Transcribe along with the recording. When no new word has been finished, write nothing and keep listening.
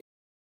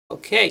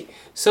Okay,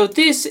 so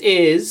this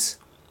is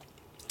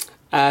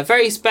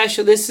very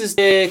special. This is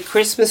the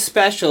Christmas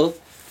special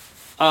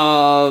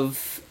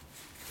of...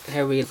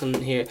 How are we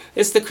looking here?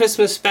 It's the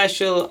Christmas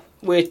special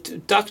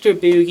with Dr.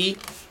 Boogie.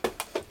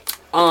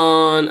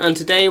 And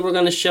today we're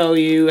going to show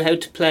you how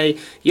to play...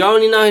 You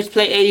only know how to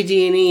play A,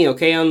 D and E,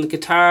 okay, on the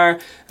guitar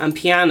and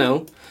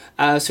piano.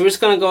 So we're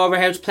just going to go over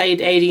how to play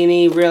A, D and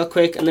E real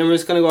quick, and then we're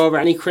just going to go over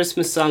any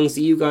Christmas songs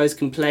that you guys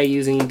can play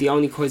using the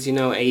only chords you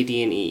know, A,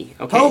 D and E,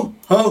 okay? Ho,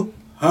 ho,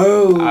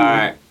 ho!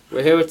 Alright,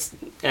 we're here with...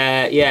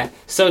 yeah,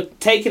 so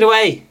take it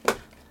away.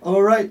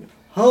 Alright,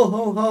 ho,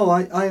 ho, ho,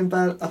 I am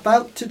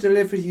about to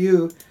deliver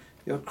you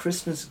your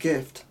Christmas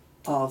gift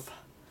of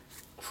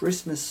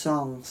Christmas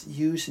songs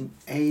using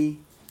A,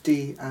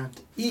 D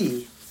and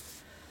E.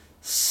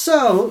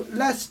 So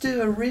let's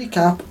do a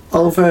recap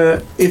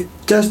over, if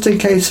just in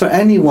case for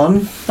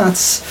anyone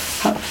that's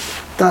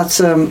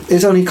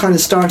is only kind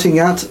of starting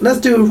out. Let's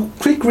do a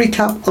quick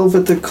recap over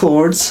the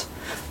chords.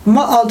 And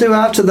what I'll do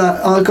after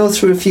that, I'll go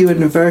through a few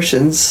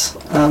inversions,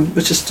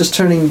 which is just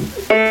turning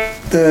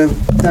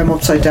them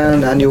upside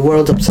down and your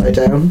world upside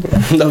down.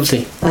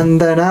 Lovely. And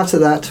then after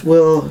that,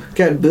 we'll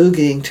get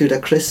boogieing to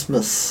the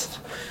Christmas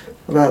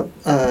about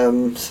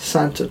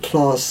Santa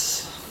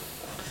Claus.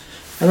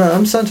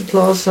 I'm Santa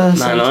Claus.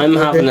 Man,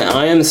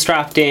 I am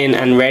strapped in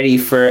and ready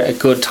for a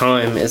good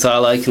time, is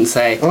all I can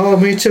say. Oh,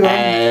 me too.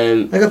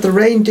 I got the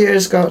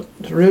reindeer's got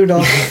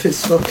Rudolph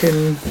his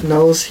fucking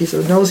nose. He's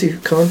a nosy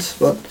cunt,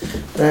 but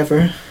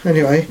whatever.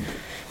 Anyway,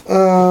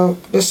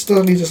 let's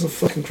let me just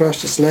fucking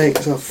crash this leg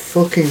because I'll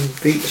fucking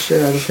beat the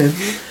shit out of him.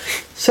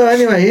 So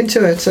anyway,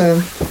 into it.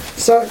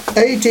 Start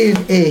A, D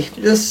and E,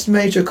 just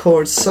major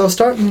chords. So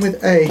starting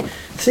with A.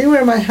 See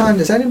where my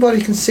hand is? Anybody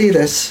can see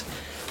this.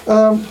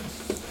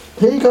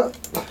 Here you go.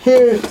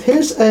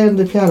 Here's A on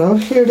the piano.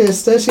 Here it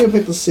is. There's your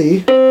middle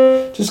C.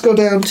 Just go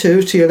down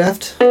to your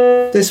left,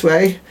 this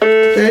way.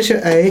 There's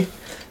your A.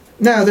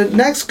 Now the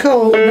next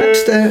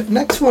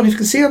one, if you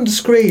can see on the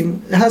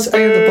screen, it has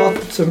A on the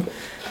bottom.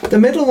 The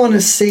middle one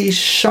is C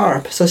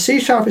sharp. So C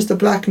sharp is the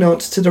black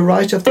note to the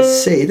right of the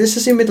C. This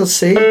is your middle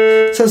C.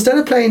 So instead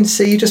of playing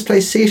C, you just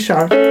play C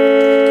sharp.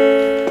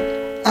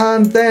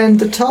 And then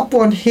the top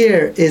one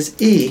here is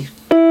E.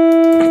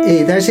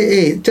 E. There's your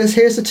E. Just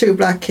here's the two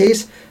black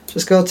keys.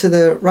 Just go to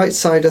the right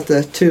side of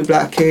the two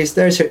black keys.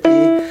 There's your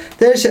E.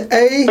 There's your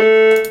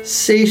A,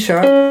 C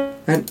sharp,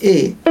 and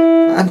E.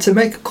 And to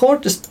make a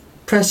chord, just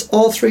press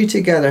all three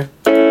together.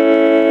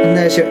 And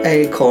there's your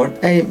A chord,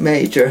 A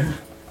major.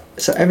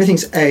 So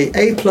everything's A.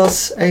 A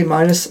plus, A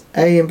minus,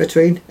 A in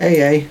between,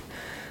 A.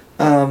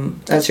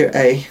 That's your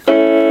A.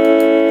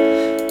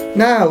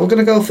 Now we're going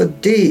to go for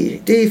D.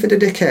 D for the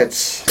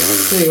dickheads.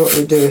 Let's see what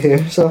we do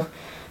here. So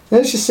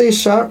there's your C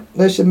sharp,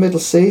 there's your middle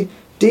C.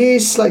 D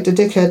is like the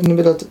dickhead in the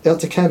middle of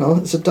the kennel.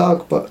 It's a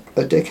dog, but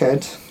a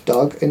dickhead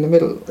dog in the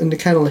middle, in the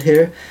kennel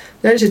here.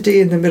 There's your D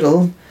in the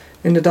middle,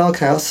 in the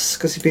doghouse,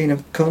 because he's being a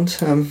cunt.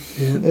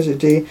 Yeah. There's your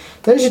D.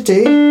 There's your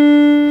D.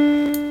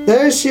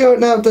 There's your...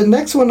 Now, the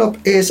next one up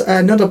is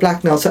another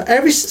black note. So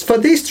for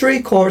these three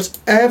chords,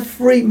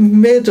 every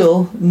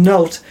middle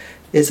note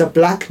is a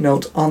black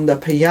note on the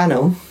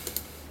piano.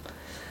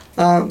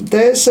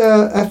 There's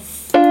a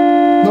F,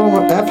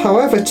 normal F.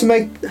 However, to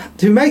make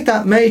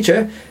that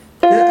major...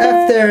 The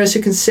F there, as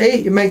you can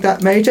see, you make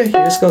that major, you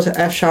just go to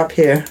F sharp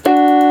here.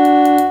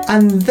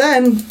 And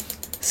then,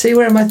 see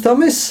where my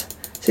thumb is?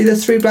 See the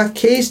three black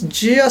keys?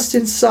 Just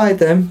inside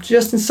them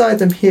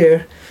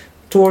here,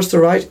 towards the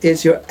right,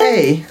 is your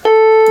A.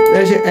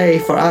 There's your A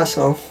for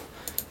asshole.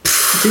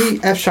 D,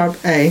 F sharp,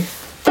 A.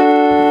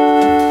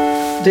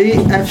 D,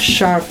 F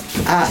sharp,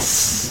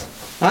 ass.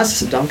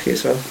 Ass is a donkey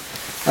as well.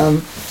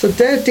 So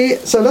there, D.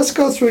 So let's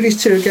go through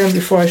these two again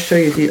before I show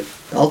you the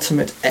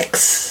ultimate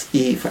X,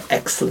 E for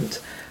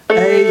excellent.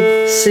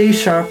 A, C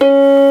sharp,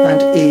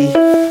 and E.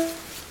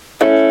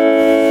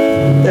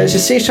 There's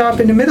your C sharp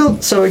in the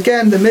middle. So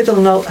again, the middle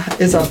note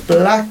is a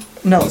black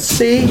note,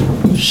 C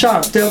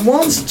sharp. The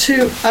ones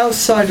two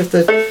outside of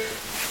the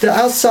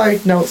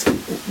outside notes,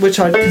 which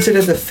I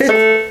consider the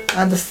fifth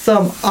and the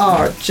thumb,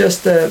 are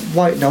just the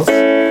white notes.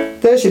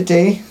 There's your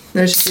D.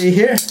 There's your D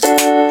here.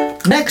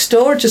 Next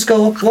door, just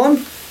go up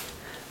one.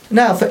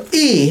 Now for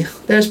E,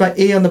 there's my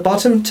E on the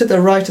bottom to the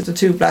right of the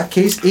two black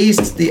keys. E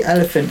is the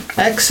elephant.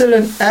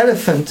 Excellent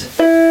elephant.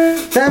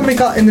 Then we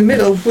got in the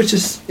middle, which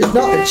is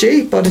not a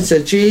G, but it's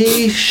a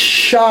G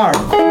sharp.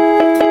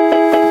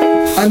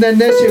 And then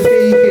there's your B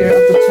here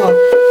at the top.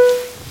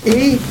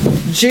 E,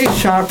 G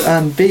sharp,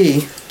 and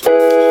B.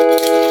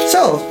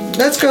 So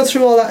let's go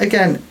through all that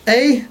again.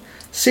 A,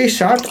 C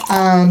sharp,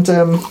 and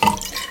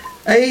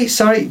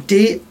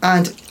D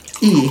and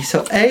E.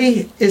 So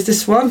A is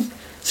this one.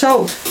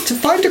 So, to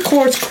find the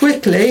chords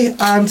quickly,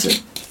 and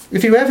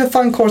if you ever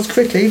find chords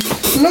quickly,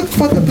 look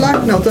for the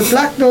black note. The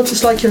black note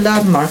is like your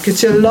landmark.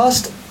 It's your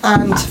lost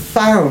and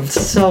found.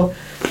 So,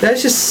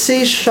 there's your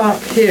C sharp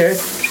here,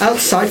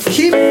 outside.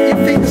 Keep your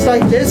fingers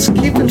like this.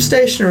 Keep them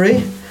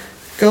stationary.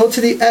 go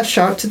to the F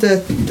sharp to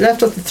the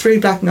left of the 3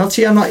 black notes.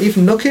 See, I'm not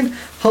even looking.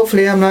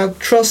 Hopefully I'm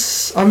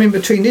in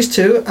between these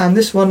two, and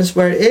this one is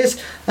where it is.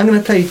 I'm going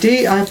to play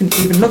D. I haven't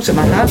even looked at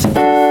my hat.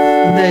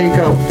 And there you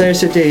go,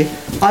 there's a D.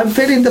 I'm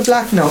feeling the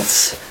black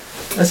notes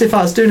as if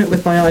I was doing it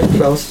with my eyes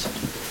closed.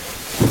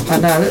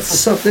 And now let's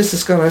see if this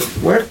is going to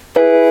work.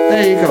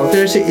 There you go,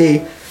 there's the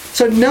E.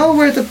 So know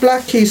where the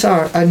black keys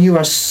are and you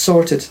are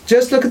sorted.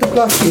 Just look at the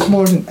black keys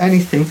more than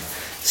anything.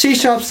 C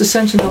sharp's the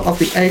central note of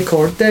the A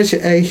chord. There's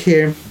your A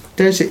here.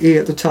 There's your E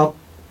at the top.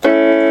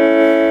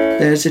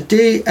 There's a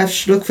D.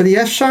 F. Look for the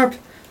F sharp.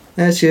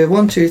 There's your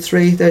 1, 2,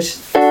 3. There's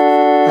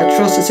a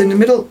truss that's in the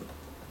middle.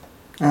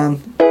 And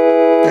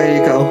there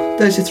you go.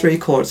 There's your 3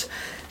 chords.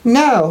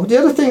 Now, the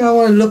other thing I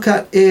want to look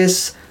at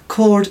is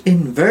chord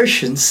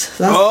inversions.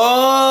 And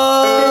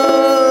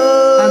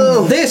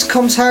this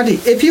comes handy.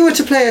 If you were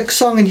to play a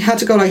song and you had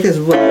to go like this.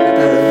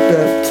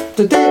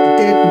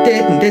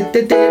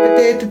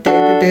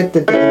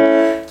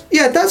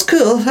 Yeah, that's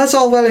cool. That's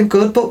all well and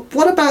good. But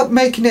what about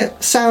making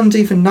it sound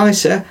even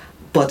nicer,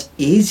 but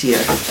easier?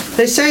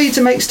 They say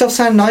to make stuff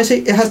sound nicer,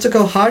 it has to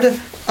go harder.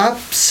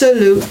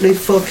 Absolutely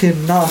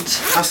fucking not.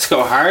 It has to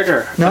go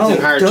harder. No,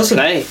 it's hard it doesn't.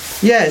 To play.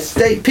 Yes,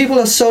 people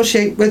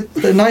associate with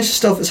the nicer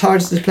stuff as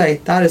hard to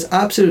play. That is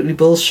absolutely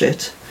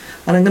bullshit.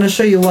 And I'm going to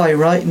show you why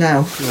right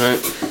now.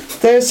 Right.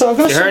 So I'm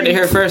going to you heard it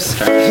here first.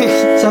 So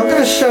I'm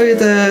going to show you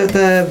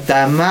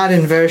the mad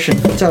inversion.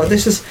 So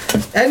this is,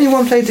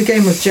 anyone played the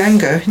game of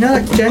Jenga? You know,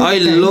 like Jenga. I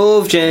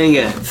love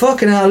Jenga.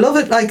 Fucking hell, I love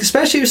it. Like,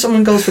 especially if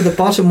someone goes for the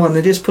bottom one,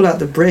 they just pull out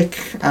the brick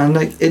and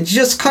like it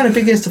just kind of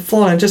begins to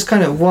fall and just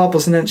kind of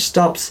wobbles and then it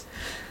stops.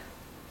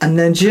 And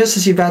then just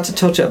as you're about to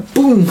touch it,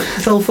 boom,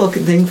 the whole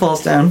fucking thing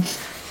falls down.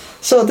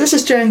 So this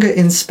is Jenga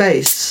in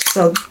space.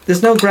 So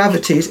there's no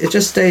gravity. It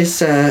just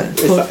stays.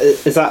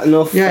 Is that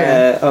enough? For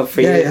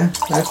you? Yeah,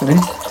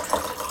 definitely.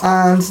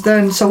 And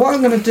then, so what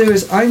I'm going to do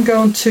is I'm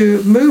going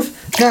to move.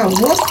 Now,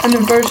 what an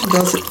inversion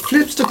does, it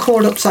flips the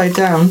chord upside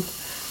down.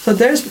 So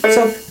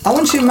I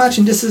want you to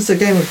imagine this is a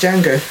game of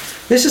Jenga.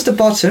 This is the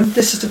bottom.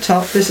 This is the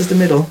top. This is the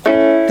middle.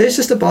 This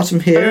is the bottom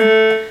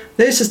here.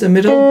 This is the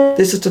middle.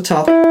 This is the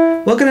top.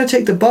 We're going to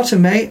take the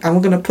bottom A and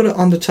we're going to put it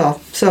on the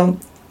top. So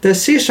the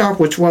C sharp,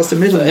 which was the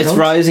middle note. It's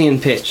rising in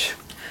pitch.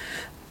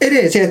 It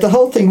is, yeah, the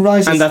whole thing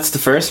rises. And that's the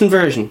first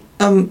inversion.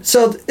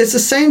 So it's the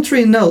same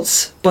 3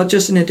 notes, but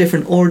just in a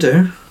different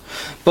order.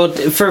 But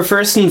for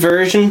first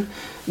inversion,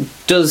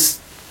 does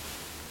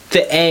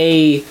the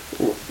A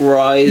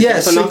rise?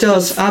 Yes, it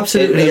does,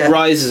 absolutely. It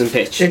rises in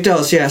pitch. It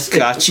does, yes.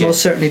 Gotcha. It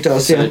most certainly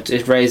does, so yeah.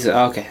 It raises,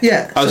 okay.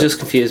 Yeah. I was just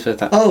confused with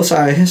that. Oh,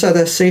 sorry. So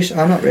the C sharp,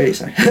 I'm not really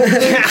sorry.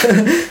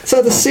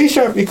 So the C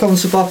sharp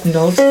becomes the bottom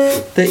note,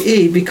 the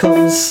E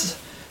becomes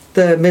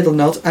the middle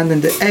note, and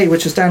then the A,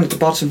 which is down at the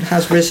bottom,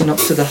 has risen up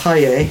to the high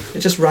A. It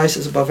just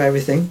rises above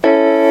everything.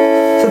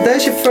 So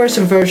there's your first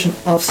inversion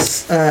of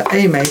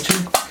A major.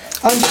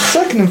 And the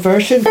second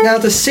inversion, now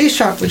the C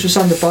sharp, which was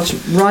on the bottom,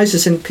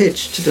 rises in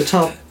pitch to the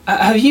top.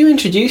 Have you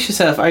introduced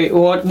yourself? Who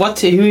are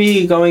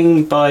you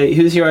going by?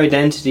 Who's your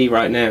identity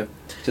right now?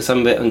 Just I'm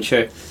a bit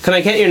unsure. Can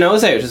I get your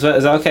nose out as well?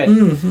 Is that okay?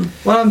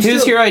 Mm-hmm. Well,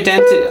 who's your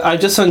identity? I'm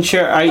just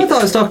unsure. I thought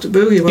it was Dr.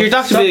 Boogie. You're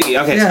Dr. Boogie.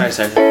 Okay, yeah.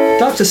 Sorry.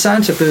 Dr.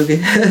 Santa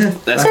Boogie.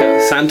 Let's go.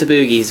 Santa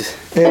Boogies.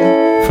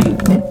 Yeah.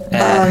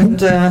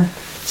 And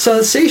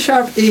so C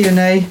sharp, E and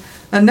A.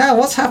 And now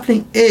what's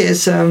happening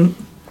is I'm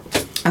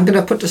going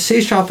to put the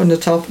C sharp on the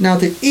top. Now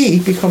the E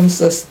becomes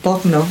this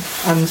bottom note,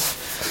 and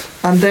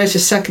there's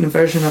your second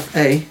version of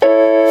A.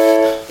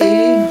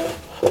 E,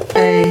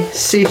 A,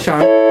 C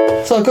sharp.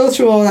 So I'll go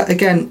through all that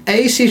again.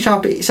 A, C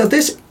sharp, E. So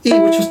this E,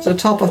 which was the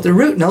top of the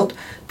root note,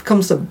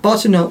 becomes the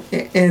bottom note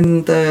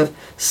in the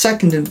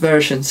second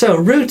inversion. So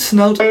root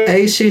note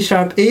A, C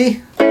sharp,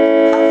 E. And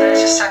there's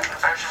your second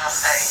version of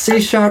A. C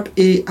sharp,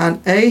 E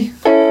and A.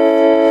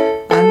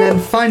 And then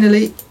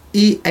finally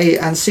E, A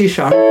and C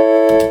sharp.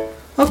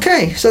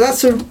 Okay, so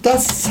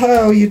that's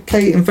how you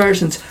play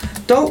inversions.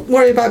 Don't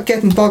worry about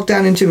getting bogged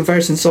down into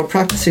inversions or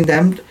practicing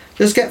them.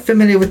 Just get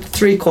familiar with the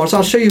 3 chords.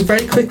 I'll show you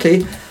very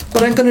quickly,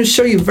 but I'm going to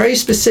show you very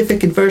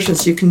specific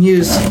inversions you can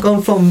use,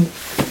 going from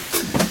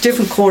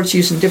different chords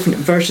using different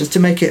inversions to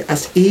make it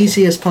as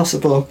easy as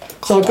possible.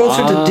 So I'll go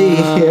through the D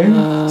here.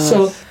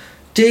 So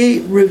D,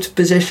 root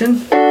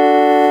position.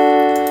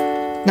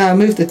 Now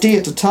move the D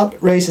at the top,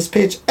 raises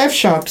pitch. F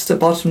sharp's the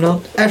bottom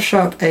note. F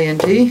sharp, A and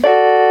D.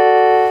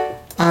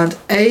 And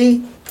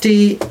A,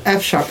 D,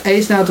 F sharp. A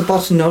is now the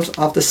bottom note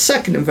of the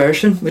second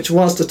inversion, which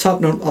was the top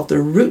note of the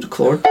root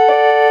chord.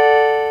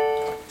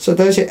 So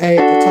there's your A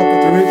at the top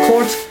of the root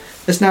chord.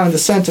 It's now in the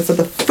centre for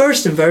the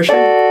first inversion,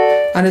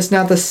 and it's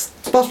now the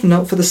bottom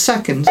note for the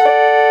second.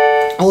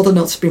 All the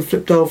notes have been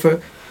flipped over.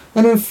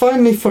 And then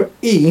finally for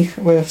E,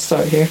 we'll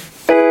start here.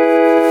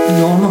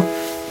 Normal.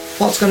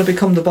 What's going to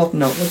become the bottom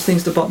note? What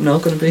thing's the bottom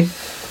note going to be?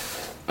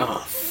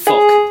 Oh,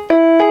 fuck.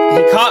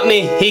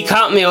 He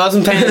caught me. I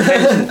wasn't paying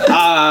attention.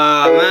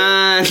 Ah,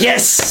 man.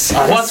 Yes!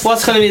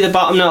 What's going to be the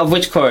bottom note of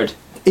which chord?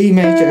 E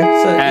major.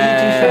 So E,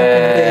 D sharp,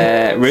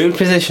 and root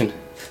position.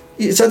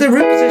 So the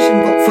root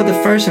position for the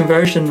first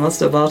inversion, what's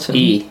the bottom?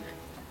 E.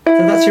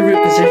 So that's your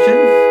root position.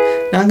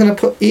 Now I'm going to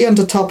put E on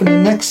the top, and the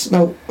next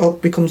note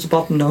up becomes the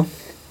bottom note.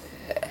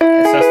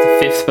 So that's the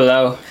fifth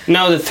below.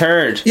 No, the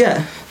third.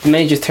 Yeah. The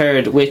major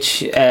third,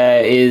 which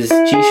is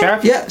G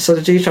sharp. Yeah, so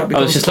the G sharp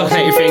becomes. I was just looking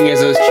at your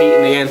fingers. I was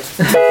cheating again.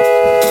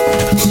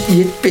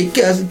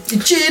 Because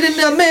you're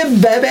cheating on me,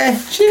 baby.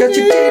 Got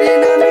you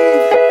cheating on me.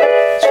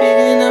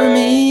 Cheating on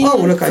me. Oh,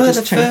 look, I for just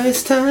the changed.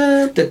 first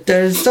time.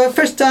 There's the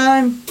first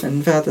time,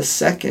 and for the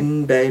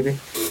second, baby.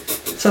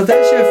 So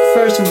there's your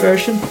first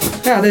inversion.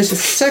 Now there's the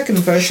second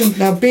inversion.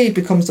 Now B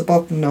becomes the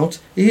bottom note.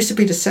 It used to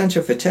be the centre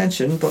of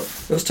attention, but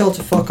it was told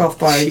to fuck off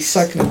by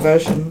second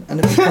inversion, and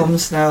it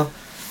becomes now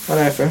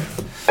whatever.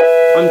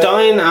 I'm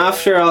dying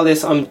after all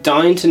this. I'm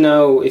dying to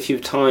know if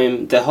you've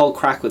time the whole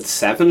crack with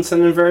sevenths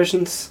and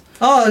inversions.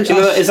 Oh, do you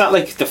know, is that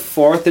like the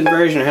fourth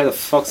inversion, or how the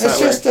fuck's that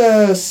work?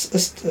 It's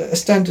just a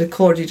standard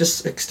chord. You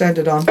just extend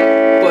it on.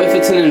 But if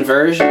it's an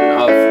inversion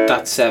of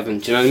that seven,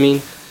 do you know what I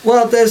mean?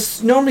 Well,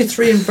 there's normally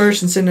 3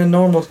 inversions in a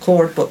normal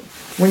chord, but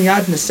when you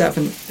add in a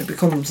 7, it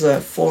becomes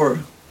 4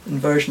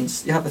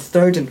 inversions. You have a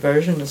third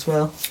inversion as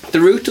well.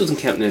 The root doesn't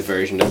count an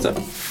inversion, does it?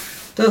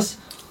 Does.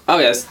 Oh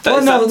yes.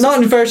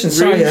 Not inversion.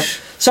 Sorry,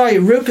 sorry.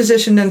 Root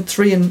position, then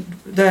 3 Oh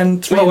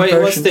wait,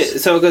 inversions. what's the?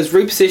 So it goes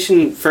root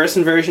position, first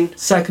inversion,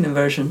 second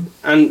inversion,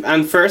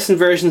 and first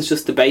inversion is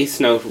just the bass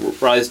note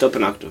rised up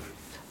an octave.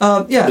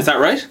 Yeah. Is that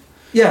right?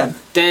 Yeah.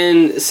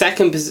 Then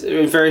second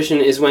inversion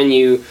is when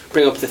you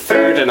bring up the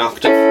third an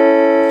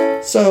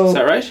octave. So. Is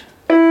that right?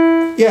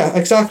 Yeah,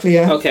 exactly.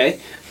 Yeah. Okay.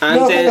 And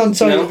no, then, hang on.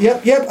 Sorry. No?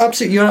 Yep.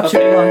 Absolutely. You're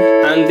absolutely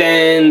right. And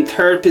then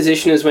third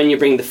position is when you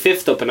bring the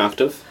fifth up an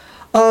octave.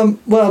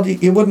 Well,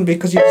 you wouldn't,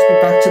 because you'd just be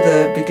back to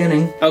the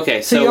beginning.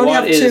 Okay, so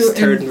what is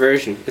third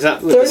inversion? Is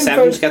that where the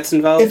seventh gets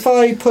involved? If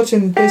I put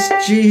in this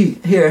G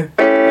here.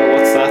 Oh,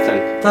 what's that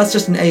then? That's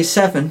just an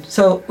A7.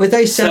 So with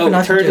A7,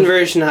 so third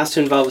inversion has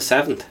to involve a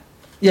seventh.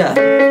 Yeah.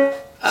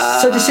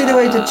 So do you see the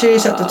way the G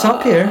is at the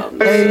top here?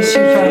 A, C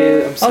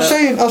sharp.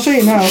 I'll show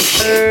you now.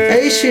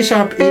 A, C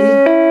sharp, E,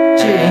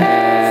 G,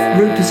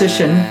 root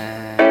position.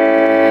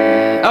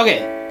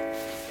 Okay.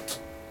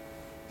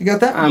 You got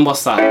that? And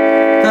what's that?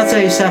 That's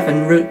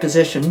A7, root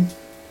position.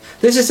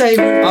 This is A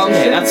root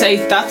position.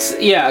 Okay, that's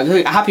yeah,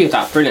 happy with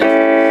that,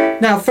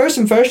 brilliant. Now, first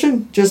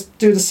inversion, just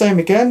do the same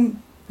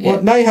again. Yeah.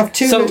 Well, now you have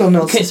 2 middle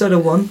notes instead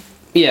of 1.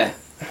 Yeah.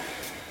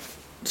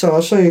 So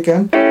I'll show you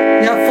again.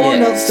 You have 4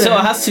 notes there. So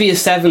it has to be a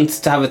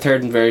seventh to have a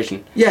third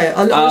inversion. Yeah,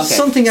 okay.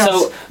 Something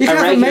else. So you can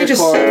have a major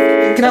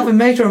you can have a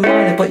major or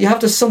minor, but you have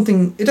to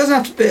something. It doesn't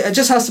have to be. It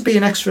just has to be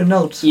an extra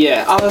note.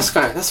 Yeah. Oh, that's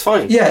fine. That's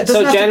fine. Yeah.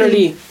 So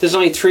generally, there's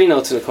only 3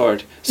 notes in a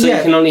chord, so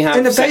you can only have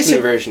a second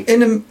inversion.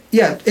 In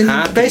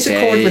a basic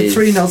chord with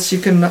 3 notes, you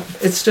can.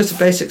 It's just a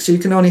basic, so you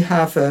can only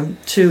have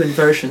 2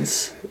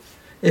 inversions.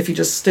 If you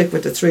just stick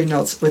with the 3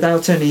 notes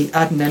without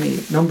adding any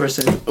numbers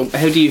in.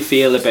 How do you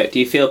feel about? Do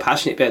you feel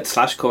passionate about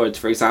slash chords?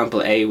 For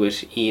example, A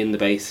with E in the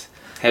bass.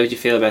 How would you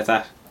feel about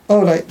that? Oh,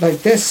 like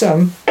this.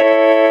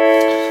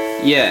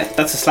 Yeah,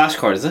 that's a slash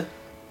chord, is it?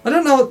 I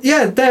don't know.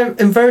 Yeah, they're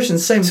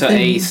inversions, same so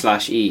thing. So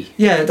A/E.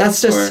 Yeah,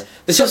 that's just.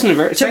 It's just an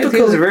inversion.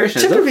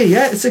 Typically,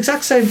 yeah, it's the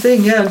exact same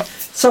thing. Yeah.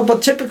 So,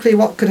 but typically,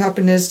 what could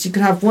happen is you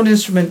could have one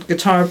instrument,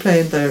 guitar,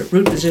 playing the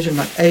root position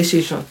like A,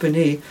 C sharp, and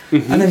E,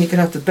 and then you can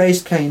have the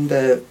bass playing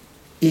the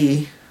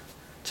E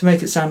to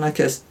make it sound like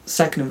a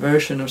second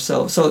inversion or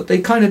so. So they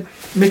kind of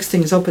mix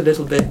things up a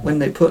little bit when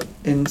they put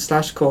in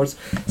slash chords.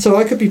 So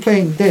I could be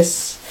playing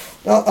this.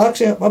 I'll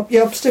stick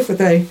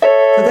with A.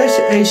 So there's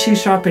A, C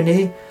sharp, and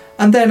E,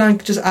 and then I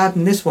could just add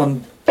in this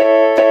one. If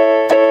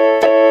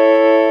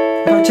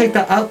I take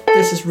that out,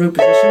 this is root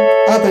position.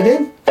 Add that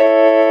in.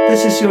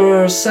 This is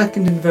your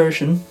second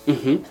inversion.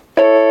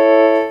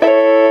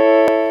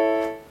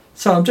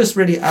 So I'm just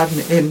really adding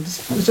it in.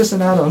 It's just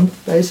an add-on,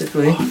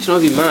 basically. Oh, do you know,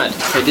 I'd be mad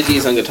if I did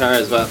these on guitar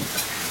as well.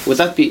 Would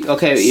that be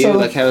okay with you? So,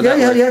 like how would that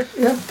work?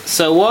 Yeah.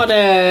 So what?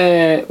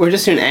 We're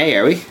just doing A,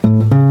 are we?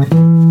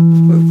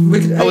 We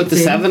could with the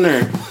 7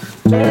 or?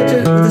 Do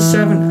it with the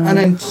 7, and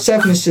then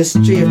 7 is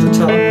just G at the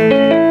top.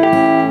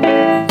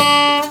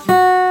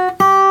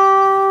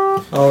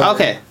 Oh.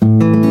 Okay.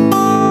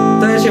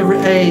 There's your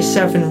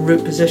A7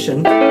 root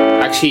position.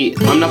 Actually,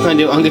 I'm not going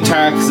to do it on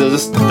guitar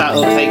because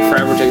that'll take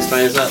forever to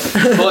explain as well.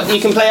 But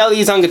you can play all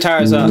these on guitar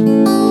as well,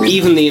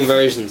 even the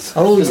inversions.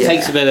 Oh, just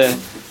takes a bit of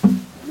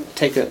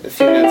take a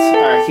few minutes.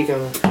 Alright, keep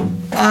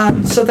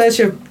going. So there's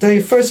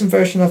the first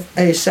inversion of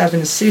A7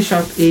 is C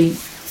sharp, E,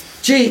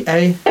 G,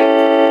 A,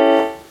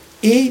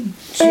 E,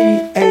 G,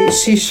 A,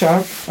 C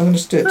sharp. I'm going to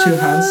just do it 2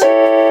 hands.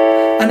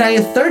 And now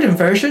your third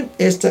inversion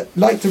is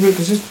like the root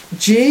position,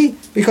 G,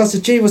 because the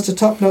G was the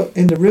top note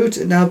in the root,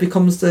 it now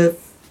becomes the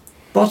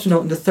bottom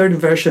note in the third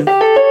inversion.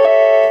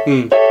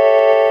 And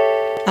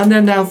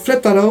then now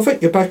flip that over,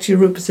 you're back to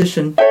your root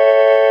position.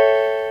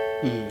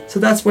 So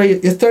that's where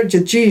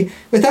your G.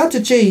 Without the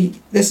G,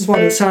 this is what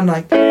it would sound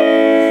like.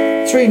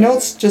 3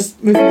 notes,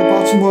 just moving the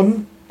bottom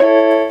one.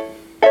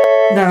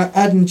 Now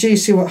adding G,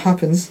 see what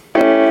happens.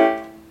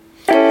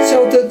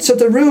 So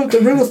the rule of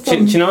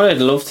thumb. Do you know what I'd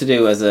love to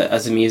do as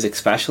a music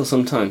special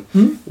sometime?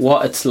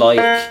 What it's like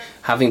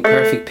having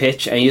perfect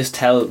pitch, and you just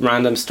tell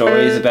random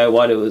stories about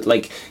what it was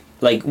like.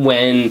 Like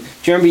when,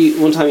 do you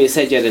remember one time you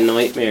said you had a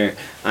nightmare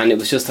and it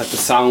was just that the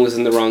song was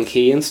in the wrong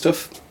key and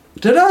stuff?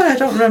 Did I? I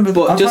don't remember.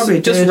 But just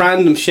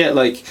random shit,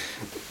 like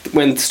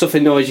when stuff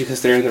annoys you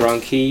because they're in the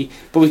wrong key.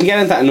 But we can get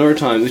into that another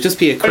time. It would just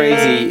be a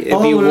crazy,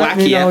 it'd be a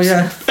wacky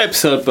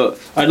episode. But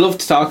I'd love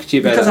to talk to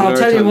you about it. Because I'll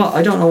tell you what,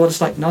 I don't know what it's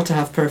like not to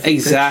have perfect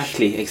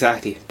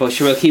Exactly. But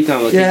sure, we'll keep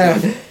going. Keep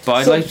going. But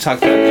I'd like to talk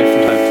about it a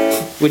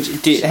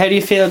different time. How do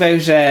you feel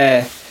about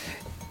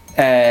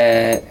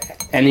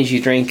energy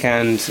drink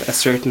and a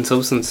certain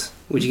substance?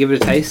 Would you give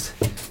it a taste?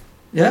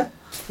 Yeah.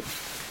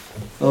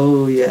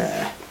 Oh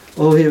yeah.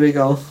 Oh, here we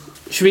go.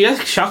 Should we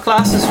get shot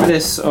glasses for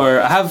this,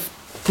 or I have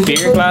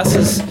beer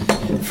glasses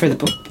for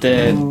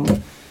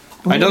the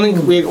I don't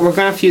think we're going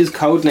to have to use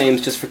code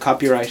names just for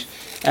copyright.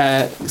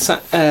 Ha!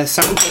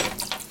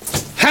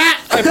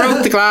 I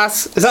broke the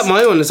glass. Is that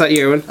my one? Is that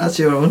your one? That's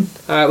your one.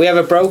 We have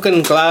a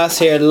broken glass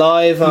here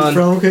live on. You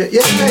broke it.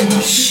 Yeah.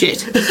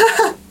 Shit.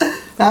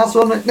 That's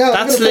one. No,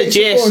 that's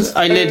legit.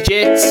 I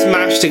legit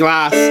smashed the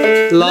glass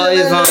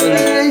live on.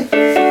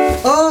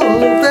 Oh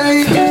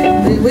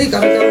baby, we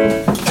gotta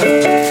go.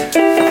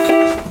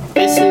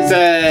 This is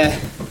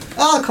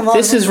oh come on.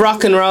 This is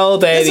rock and roll,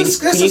 baby.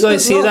 Can you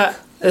guys see that?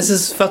 This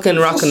is fucking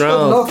rock and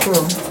roll.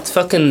 It's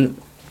fucking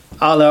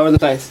all over the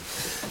place.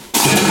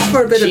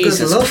 For a bit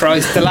Jesus of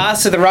Christ, the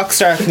last of the rock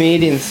star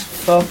comedians.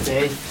 Fuck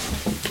me.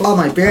 Oh,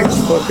 my beard's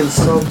fucking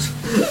soaked.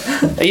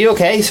 Are you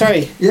okay?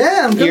 Sorry.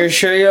 Yeah, I'm good. You're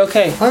sure you're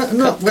okay? I'm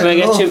not wet. Can I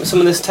get you some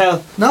of this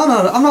towel? No,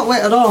 I'm not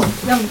wet at all.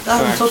 You haven't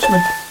touched me.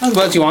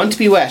 Well, do you want to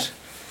be wet?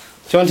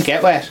 Do you want to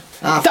get wet?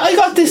 I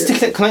got this.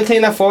 Can I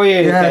clean that for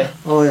you? Yeah. Okay.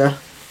 Oh, yeah.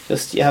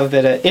 Just, you have a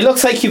bit of... It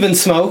looks like you've been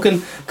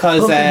smoking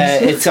because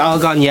it's all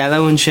gone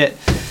yellow and shit.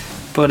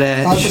 But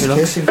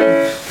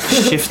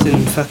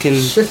shifting fucking...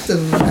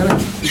 Shifting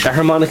the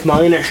harmonic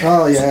minor.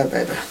 Oh yeah,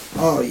 baby.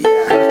 Oh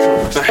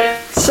yeah.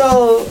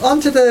 So what I'm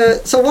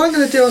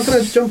going to do, I'm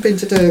going to jump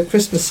into the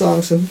Christmas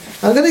songs, and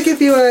I'm going to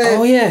give you a...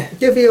 Oh yeah.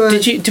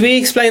 Did we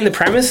explain the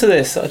premise of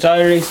this? Did I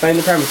already explain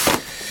the premise?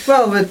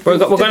 Well, we're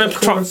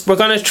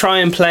going to try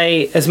and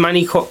play as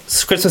many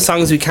Christmas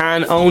songs as we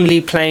can,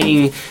 only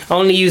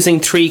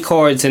using 3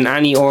 chords in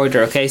any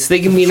order. Okay, so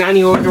they can be in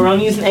any order. We're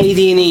only using A,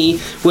 D, and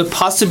E with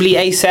possibly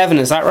A7.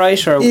 Is that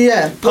right? Or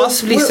yeah,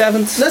 possibly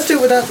 7th. Let's do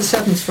it without the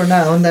 7th for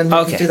now, and then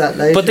we can do that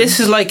later. But this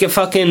is like a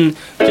fucking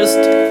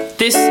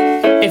this.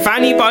 If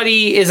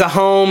anybody is at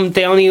home,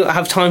 they only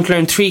have time to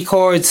learn 3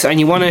 chords, and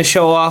you want to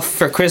show off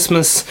for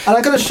Christmas. And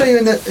I'm going to show you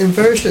in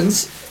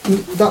versions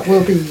that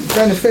will be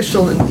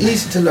beneficial and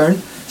easy to learn.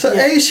 So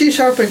A, C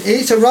sharp and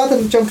E, so rather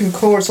than jumping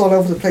chords all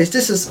over the place,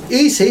 this is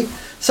easy,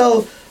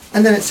 so,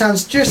 and then it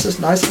sounds just as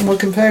nice, and we'll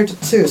compare the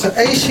two. So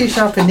A, C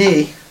sharp and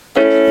E.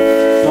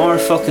 More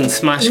fucking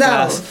smash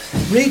glass.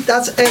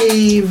 That's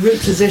A root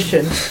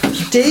position.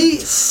 D,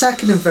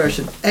 second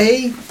inversion.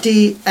 A,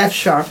 D, F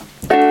sharp.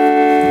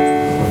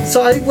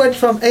 So I went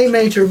from A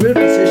major root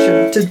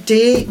position to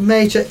D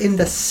major in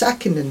the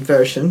second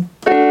inversion.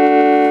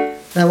 Then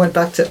I went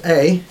back to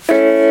A.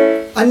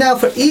 And now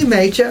for E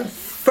major,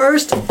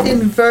 first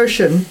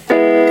inversion,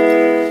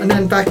 and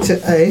then back to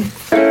A.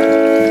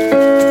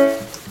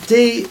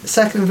 D,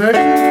 second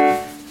inversion.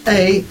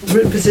 A,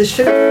 root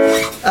position.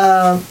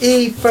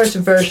 E, first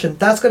inversion.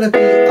 That's going to be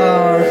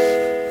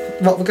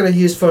what we're going to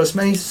use for as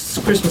many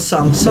Christmas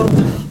songs. So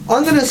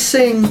I'm going to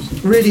sing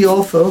really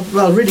awful,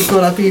 really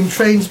good. I've been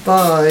trained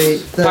by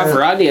the...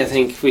 Pavarotti, I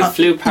think. We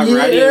flew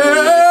Pavarotti.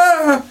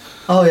 Yeah.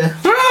 Oh yeah.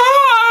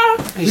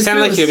 You sound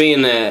like you're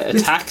being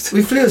attacked.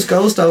 We flew his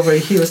ghost over.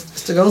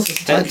 The ghost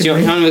was attacking do you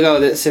me. want to go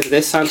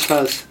this Santa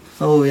Claus?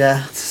 Oh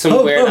yeah.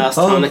 Some weird ass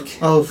tonic.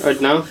 Or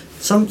no?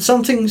 Some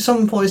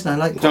poison I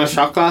like. Do you want a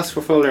shot glass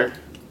for Fuller?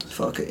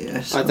 Fuck it,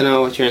 yes. I don't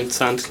know what you're in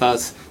Santa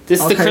Claus.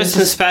 This is the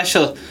Christmas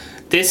special.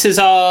 This is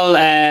all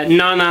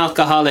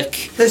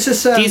non-alcoholic.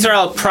 These are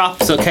all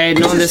props, okay?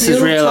 None of this is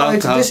real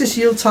alcohol. This is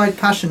Yuletide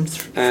passion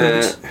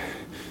fruit.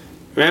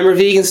 Remember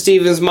Vegan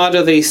Stephen's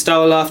motto that he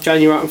stole off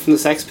Johnny Rotten from the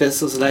Sex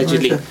Pistols,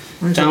 allegedly.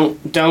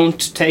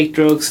 Don't take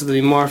drugs, so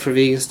there'll be more for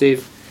Vegan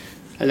Steve.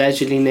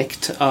 Allegedly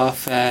nicked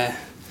off that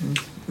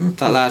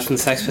lad from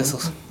the Sex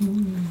Pistols.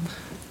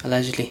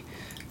 Allegedly.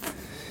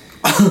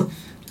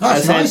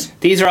 That's nice.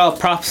 These are all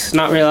props,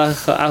 not real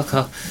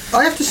alcohol.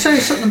 I have to say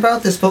something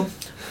about this, but...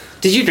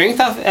 Did you drink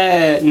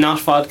that not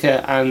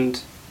vodka and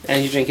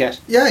energy drink yet?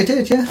 Yeah, I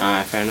did, yeah.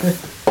 Alright, fair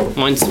enough.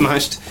 Mine's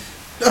smashed.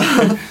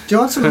 Do you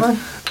want some of mine?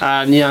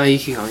 Yeah, you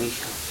can go.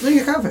 No,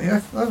 you can have it,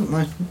 yeah. I haven't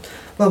mind.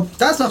 Well,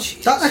 that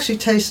actually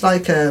tastes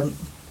like... have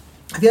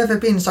you ever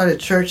been inside a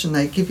church and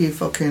they give you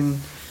fucking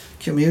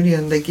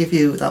communion, they give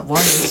you that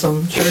wine in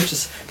some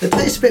churches? It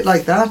tastes a bit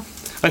like that.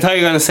 I thought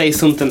you were going to say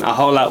something a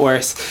whole lot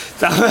worse.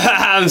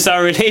 I'm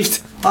so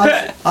relieved.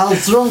 I'll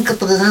drunk at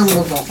the end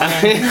of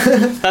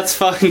that. That's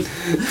fine.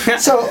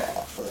 So,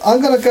 I'm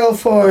going to go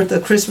for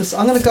the Christmas.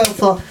 I'm going to go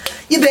for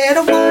you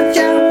better watch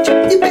out,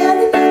 you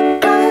better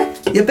not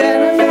cry, you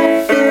better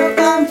not feel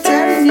I'm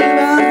telling you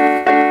about.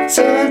 Is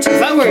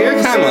that where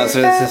your cam was? Or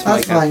is this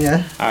my cam? That's mine,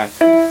 yeah. Alright.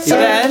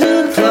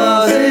 Santa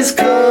Claus is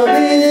coming.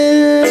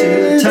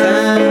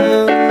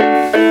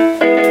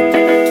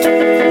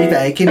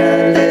 making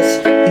a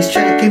list. He's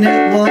checking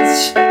it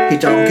once, he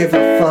don't give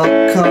a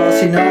fuck,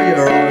 cause you know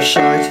you're all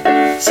shite.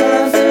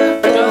 Santa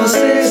Claus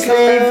is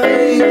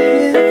coming.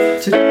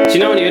 Do you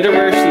know any other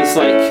versions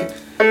like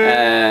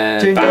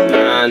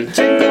Batman?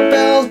 Jingle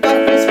bells,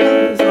 Batman's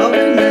bells,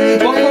 Robin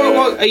made.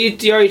 What are you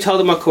already told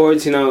them what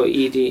chords, you know,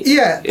 ED?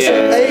 Yeah,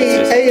 so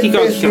A in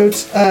bass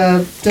root,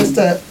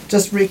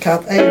 just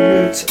recap,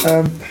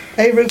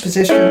 A root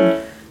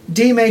position,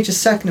 D major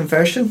second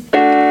inversion,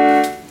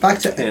 back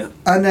to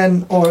and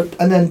then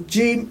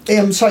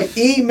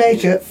E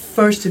major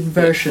first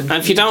inversion. And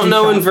if you don't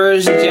know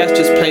inversions yet,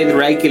 just play the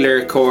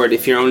regular chord.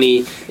 If you're on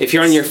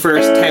your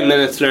first 10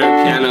 minutes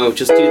learning piano,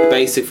 just do the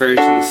basic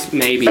versions,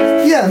 maybe.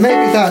 Yeah,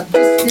 maybe that.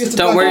 Just use the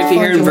don't worry if you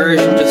hear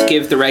inversion, just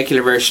give the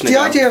regular version the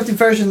idea of the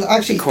inversion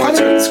actually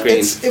chords are on the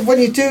screen. When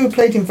you do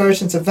play the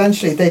inversions,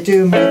 eventually they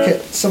do make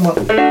it somewhat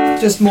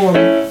just more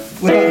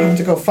without having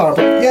to go far.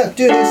 But yeah,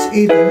 do this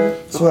either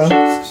as well.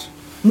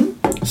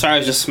 Sorry,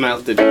 I just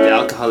smelled the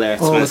alcohol there.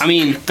 I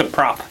mean the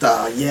prop.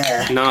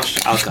 Yeah.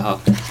 Not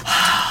alcohol.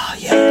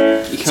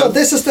 Yeah. So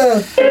this is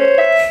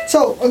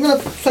So I'm gonna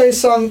play a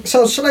song.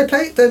 So should I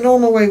play it the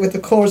normal way with the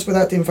chords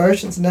without the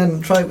inversions, and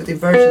then try it with the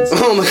inversions?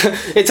 Oh my god!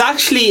 It's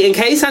actually, in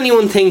case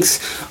anyone thinks,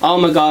 oh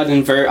my god,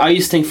 I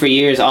used to think for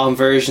years,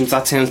 inversions,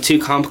 that sounds too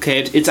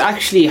complicated. It's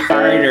actually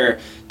harder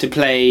to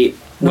play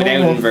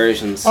without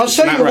inversions. I'll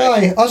show you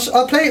why.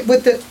 I'll play it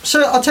with the.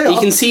 So I'll tell you. You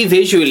can see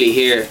visually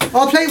here.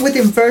 I'll play it with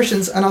the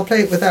inversions and I'll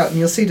play it without, and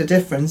you'll see the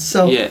difference.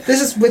 So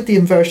this is with the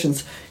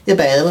inversions. You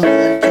better look,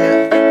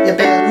 you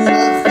better look.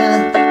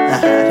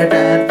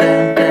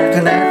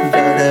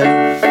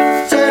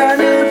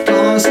 Santa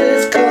Claus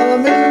is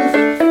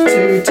coming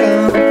to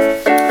town.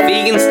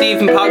 Vegan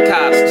Stephen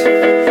podcast.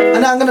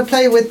 And I'm gonna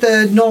play with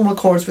the normal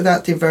chords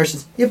without the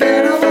inversions. You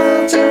better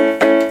want to.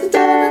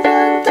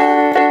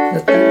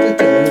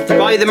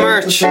 Buy the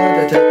merch.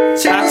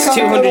 That's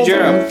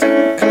 €200.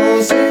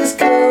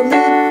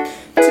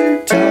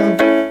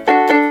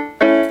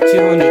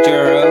 200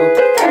 euro.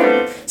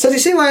 So do you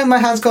see why my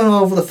hand's going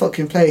all over the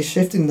fucking place,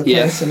 shifting the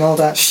place and all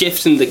that?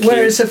 Shifting the key.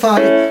 Whereas if I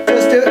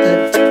just do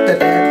it,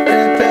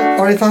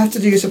 or if I have to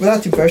use it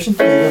without the inversion,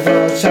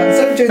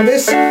 instead of doing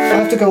this, I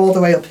have to go all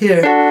the way up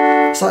here.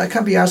 So I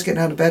can't be arsed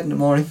getting out of bed in the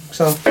morning.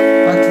 So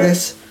back to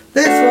this.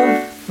 This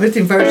one with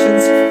the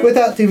inversions,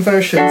 without the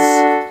inversions.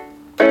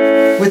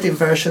 With the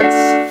inversions.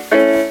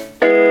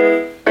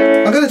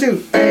 I'm going to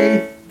do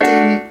A, D,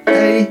 A,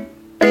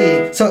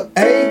 E. So A,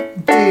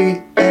 D,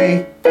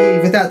 A, E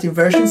without the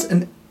inversions,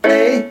 and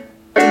A,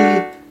 D,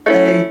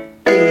 A,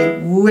 E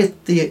with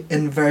the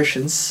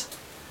inversions.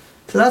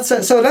 So that's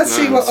it. So let's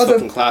see what other.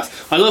 Class.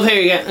 I love how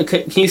you get.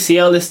 Can you see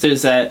all this?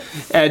 There's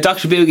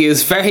Dr. Boogie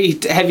is very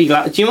heavy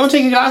glass. Do you want to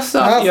take your glasses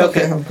off?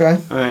 Okay. Okay.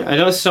 All right. I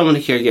know someone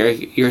here.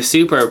 Your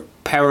super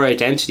power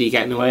identity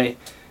getting away.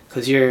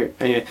 Because you're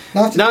anyway.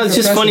 No, it's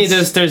just funny.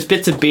 There's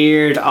bits of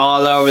beard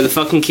all over the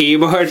fucking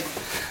keyboard.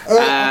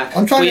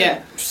 I'm trying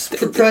to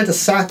prepare the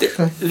sack.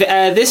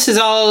 This is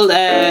all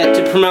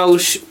to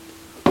promote.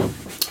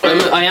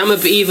 I am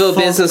an evil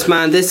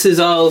businessman. This is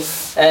all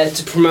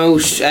to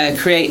promote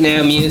Create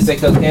Now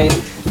music. Okay,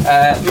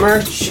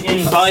 merch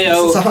in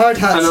bio it's a hard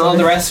hat, and all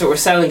the rest of it. We're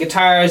selling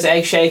guitars,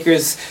 egg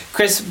shakers.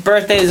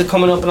 Birthdays are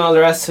coming up and all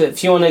the rest of it.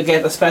 If you want to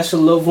get a special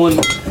loved one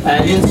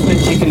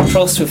instrument you can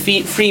trust with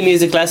free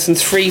music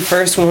lessons, free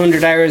first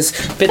 100 hours,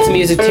 bits of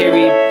music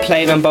theory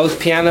played on both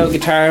piano,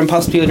 guitar and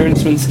possibly other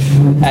instruments.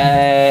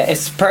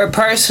 It's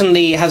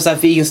personally has that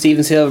Vegan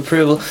Stephen seal of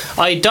approval.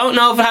 I don't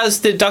know if it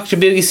has the Dr.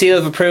 Boogie seal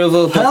of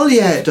approval. Hell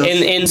yeah, it does.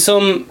 In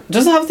some,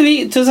 does it have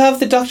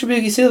the Dr.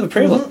 Boogie seal of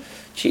approval?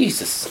 Mm-hmm.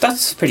 Jesus,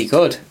 that's pretty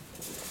good.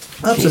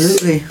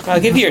 Absolutely. Jeez. I'll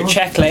give you your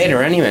check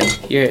later anyway.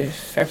 You're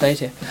fair play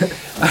to you.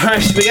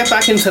 Alright, we get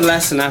back into the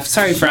lesson now.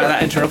 Sorry for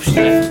that interruption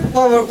there.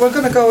 Well, we're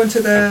going to go into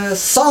the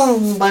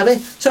song,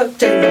 baby. So,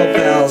 Jingle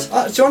Bells.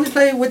 Do you want to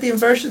play with the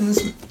inversions?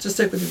 Just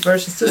stick with the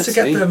inversions, just to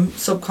get them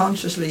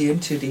subconsciously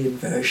into the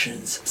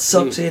inversions.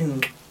 Sucked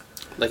in.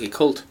 Like a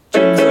cult.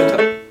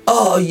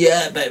 Oh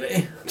yeah,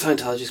 baby.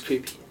 Scientology's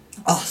creepy.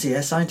 Oh yeah,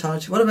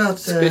 Scientology. What about...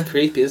 It's a bit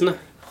creepy, isn't it?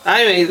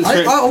 Anyway, I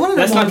want to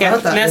know more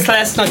about that.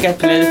 Let's not get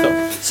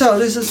political. So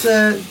this is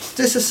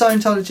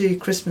Scientology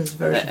Christmas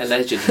version.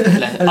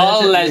 Allegedly.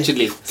 All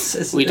allegedly.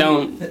 We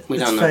don't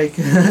know. Fake.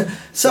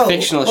 So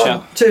fictional 1,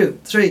 show. 2,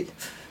 3.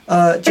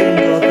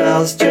 Jingle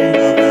bells,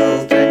 jingle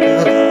bells, jingle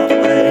all the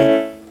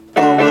way.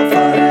 Oh, what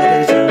fun it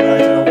is to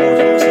ride in a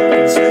one-horse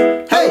open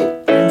sleigh. Hey!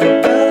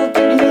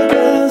 Jingle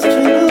bells,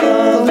 jingle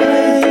all the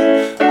way.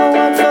 Oh,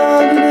 what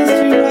fun it is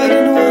to ride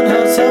in a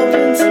one-horse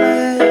open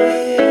sleigh.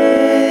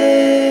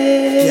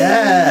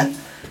 Yeah.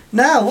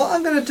 Now, what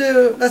I'm going to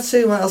do, let's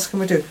see, what else can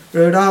we do?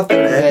 Rudolph the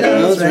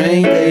red-nosed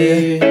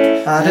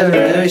reindeer had a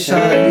very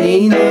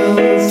shiny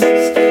nose,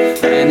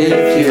 and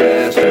if you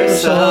ever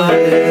saw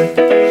it,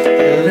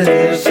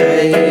 you'd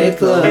say it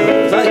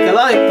glows like a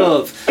light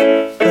bulb.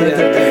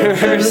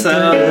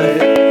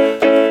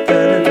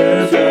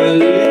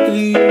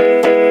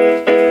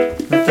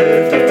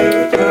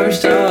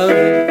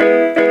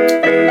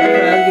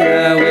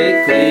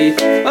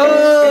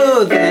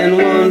 Oh, then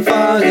one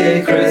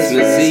foggy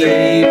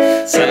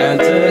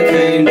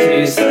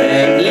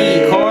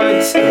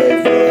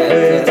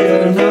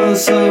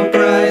so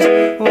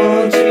bright.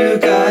 Won't you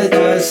guide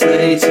my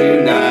sleigh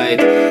tonight?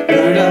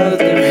 Rudolph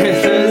the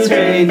red-nosed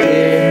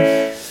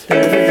reindeer.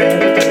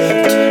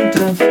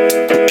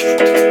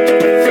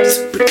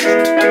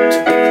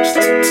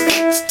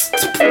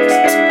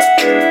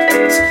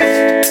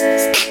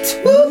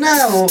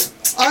 Now,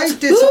 I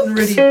did something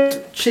really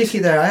cheeky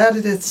there. I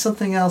added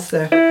something else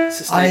there.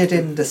 I added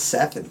in the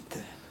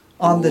 7th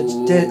on the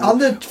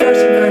first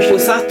version.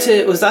 Was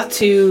that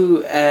to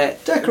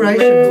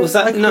decoration? Was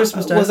that like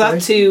was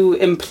that to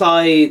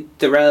imply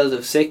the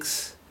relative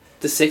 6,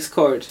 the 6th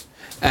chord,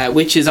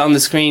 which is on the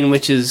screen,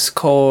 which is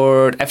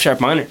chord F sharp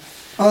minor?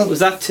 Was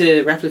that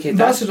to replicate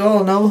that? Not at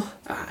all. No.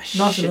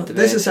 Not at all.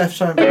 This is F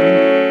sharp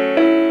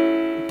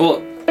minor.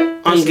 But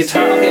on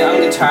guitar,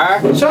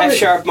 F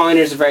sharp minor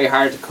is a very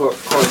hard chord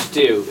to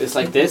do. It's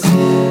like this.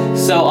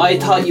 So I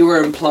thought you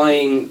were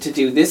implying to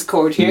do this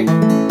chord here,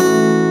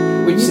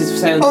 which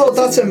is sounds. Oh,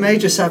 that's a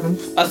major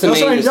 7th. That's a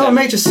major 7th. No,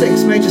 major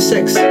 6. Major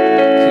 6.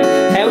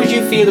 How would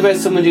you feel about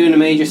someone doing a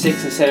major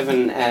 6 instead of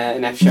an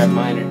F sharp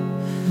minor?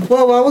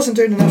 Well, I wasn't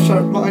doing an F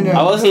sharp minor.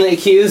 I wasn't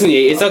accusing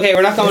you. It's okay.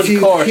 We're not going to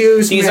court.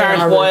 These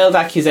aren't wild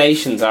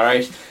accusations. All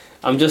right.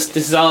 This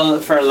is all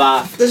for a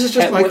laugh. This is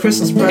just my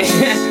Christmas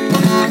present.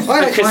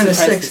 I like minus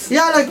 6.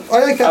 Yeah, I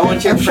like that. I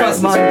want your presents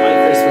for my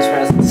Christmas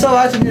present. So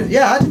I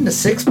didn't a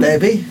 6,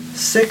 baby.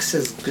 6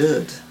 is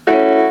good.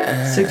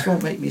 6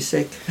 won't make me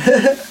sick.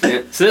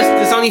 Yeah. So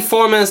there's only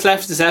 4 minutes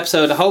left of this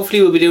episode.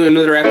 Hopefully we'll be doing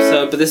another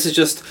episode, but this is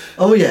just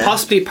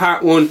possibly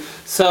part 1.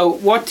 So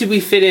what did we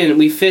fit in?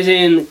 We fit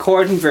in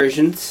chord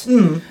inversions.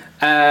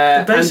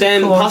 And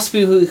then chords.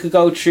 Possibly we could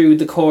go through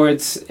the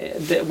chords,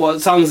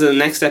 what songs in the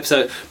next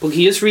episode. But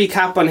can you just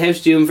recap on how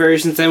to do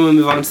inversions, then we'll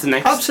move on to the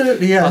next?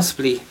 Absolutely, yeah.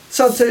 Possibly.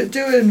 So to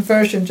do an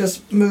inversion,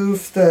 just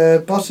move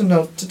the bottom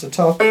note to the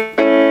top.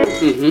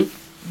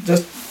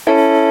 Just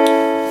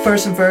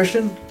first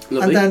inversion.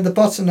 Lovely. And then the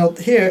bottom note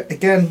here,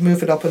 again,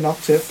 move it up an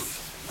octave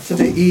to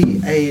the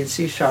E, A and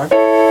C sharp.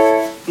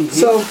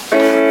 So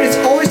it's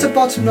always the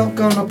bottom note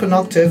going up an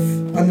octave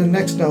and the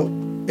next note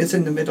is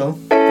in the middle.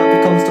 That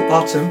becomes the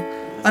bottom.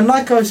 And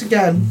likewise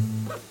again,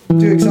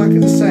 do exactly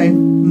the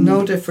same,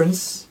 no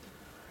difference.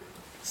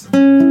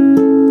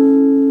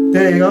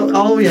 There you go.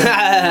 Oh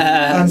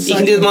yeah. You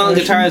can do them on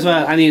guitar as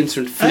well. Any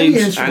instrument,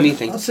 flute,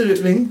 anything.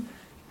 Absolutely.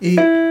 E,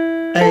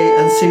 A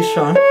and C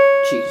sharp.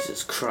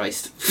 Jesus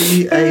Christ.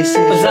 E, A, C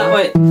sharp. Was that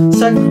way?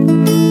 Second.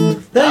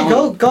 There you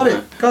go. Got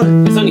it.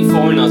 It's only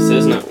 4 notes,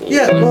 isn't it?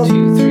 Yeah. 1,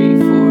 2, 3,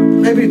 4.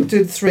 Maybe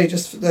do 3.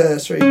 Just 3. Oh,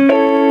 sorry.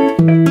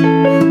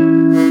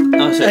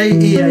 A,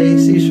 E, A,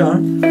 C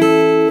sharp.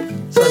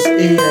 So it's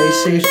E, A,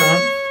 C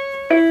sharp.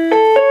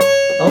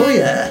 Oh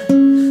yeah.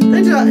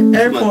 They do that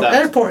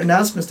airport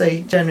announcements.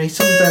 They generally,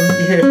 some of them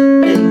you hear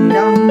ding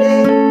dong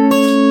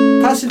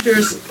ding.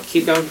 Passengers,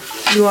 keep going.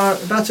 You are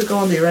about to go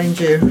on the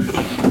Reindeer.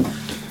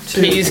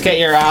 Please get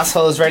your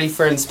assholes ready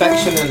for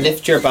inspection and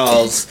lift your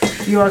balls.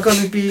 You are going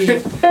to be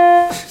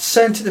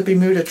sent to the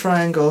Bermuda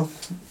Triangle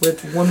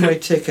with one-way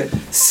ticket.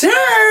 Sir,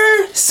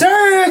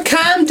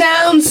 calm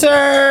down,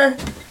 sir.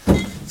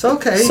 It's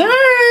okay. Sir!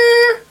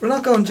 We're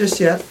not going just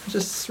yet.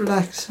 Just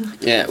relax.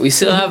 Yeah, we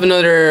still have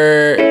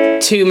another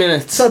 2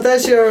 minutes. So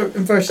there's your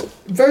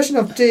version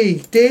of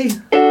D. D,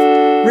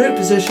 root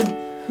position.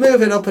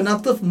 Move it up an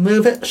octave.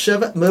 Move it,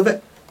 shove it, move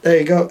it. There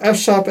you go. F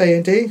sharp, A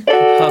and D.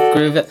 Pop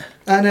groove it.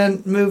 And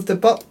then move the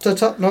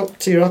top note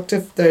to your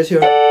octave. There's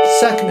your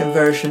second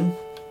inversion.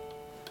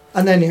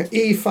 And then your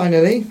E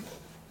finally.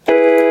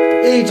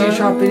 E, G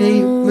sharp and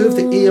E. Move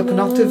the E up an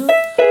octave.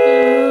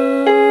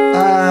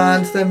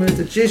 And then move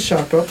the G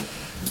sharp up.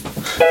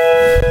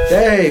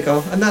 There you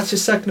go. And that's your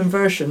second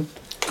inversion.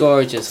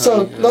 Gorgeous.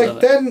 So like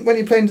then when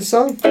you're playing the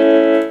song,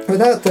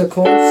 without the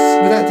chords,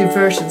 without the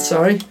inversion,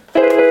 sorry.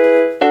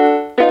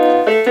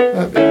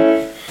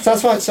 So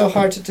that's why it's so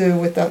hard to do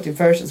without the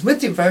inversions.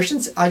 With the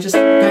inversions, I just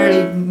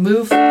barely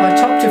move my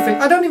top 2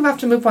 fingers. I don't even have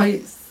to move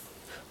my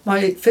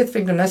 5th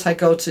finger unless I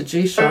go to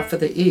G sharp for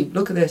the E.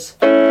 Look at this.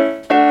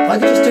 I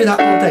can just do that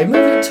all day. Move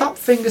your top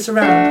fingers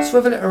around,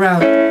 swivel it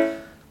around.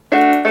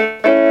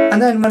 And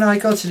then when I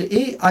go to the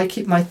E, I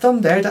keep my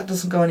thumb there. That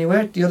doesn't go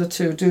anywhere. The other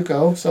 2 do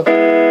go. So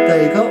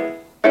there you go.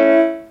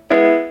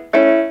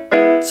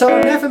 So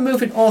I'm never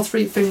moving all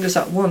 3 fingers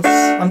at once.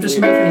 I'm just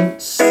moving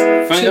 2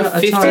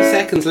 got 50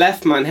 seconds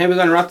left, man. How are we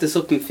going to wrap this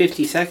up in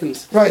 50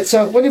 seconds? Right,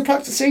 so when you're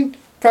practicing,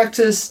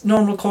 practice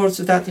normal chords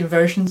without the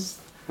inversions.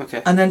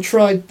 Okay. And then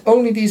try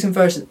only these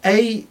inversions.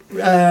 A,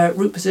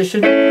 root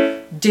position.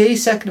 D,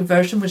 second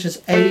inversion, which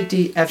is A,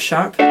 D, F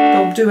sharp.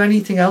 Don't do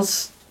anything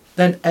else.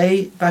 Then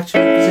A, back to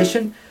root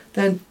position.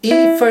 Then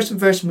E, first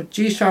inversion with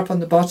G sharp on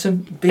the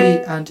bottom, B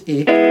and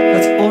E.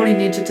 That's all you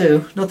need to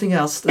do. Nothing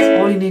else. That's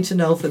all you need to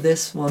know for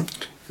this one.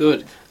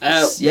 Good.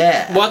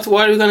 Yeah. What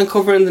are we going to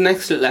cover in the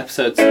next little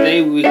episode?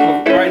 Today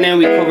right now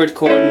we covered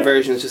chord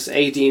inversions, just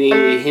A, D and E.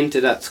 We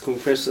hinted at some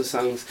Christmas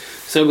songs.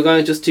 So we're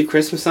going to just do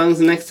Christmas songs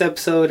in the next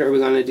episode, or are we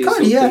going to do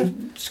something? Yeah,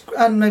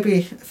 and maybe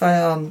if I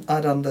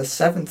add on the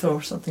 7th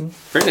or something.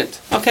 Brilliant.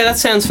 Okay, that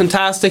sounds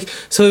fantastic.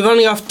 So we've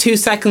only got 2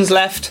 seconds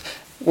left.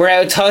 we're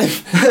out of time.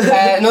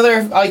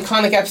 Another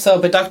iconic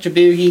episode by Dr.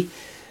 Boogie.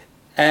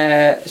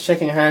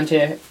 Shaking your hand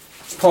here.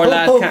 Poor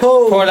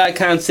lad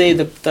can't see.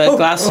 The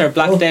glasses are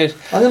blacked out.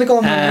 I'm gonna go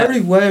on my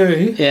merry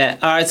way. Yeah.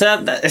 Alright,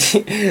 so that's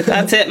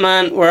it,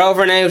 man. We're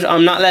over and out.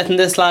 I'm not letting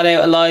this lad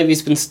out alive.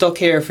 He's been stuck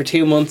here for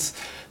 2 months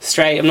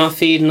straight. I'm not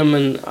feeding him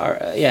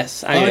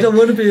yes. Anyway. I don't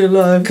want to be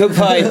alive.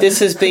 Goodbye. This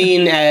has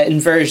been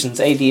Inversions,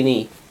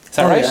 AD&E. Is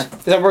that right? Yeah.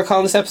 Is that what we're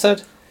calling this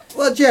episode?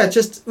 Well, yeah,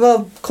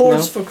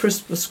 chords for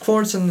Christmas,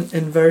 chords and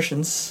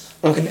inversions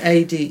in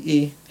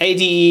ADE.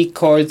 ADE,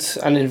 chords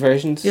and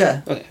inversions?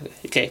 Yeah.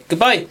 Okay.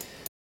 Goodbye.